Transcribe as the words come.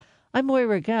I'm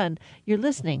Moira Gunn. You're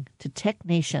listening to Tech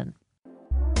Nation.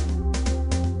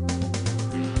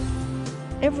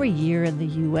 Every year in the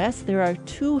U.S., there are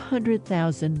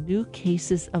 200,000 new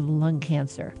cases of lung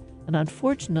cancer, and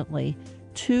unfortunately,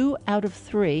 2 out of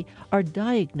 3 are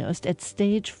diagnosed at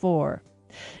stage 4.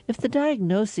 If the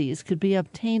diagnoses could be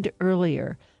obtained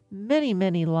earlier,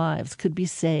 many lives could be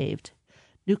saved.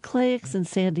 Nucleix in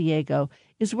San Diego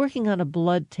is working on a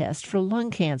blood test for lung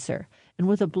cancer, and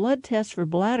with a blood test for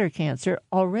bladder cancer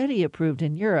already approved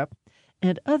in Europe,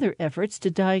 and other efforts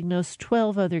to diagnose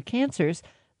 12 other cancers,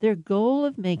 their goal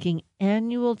of making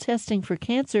annual testing for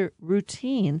cancer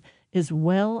routine is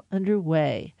well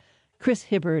underway. Chris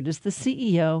Hibberd is the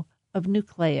CEO of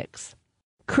Nucleix.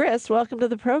 Chris, welcome to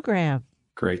the program.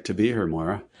 Great to be here,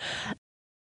 Moira.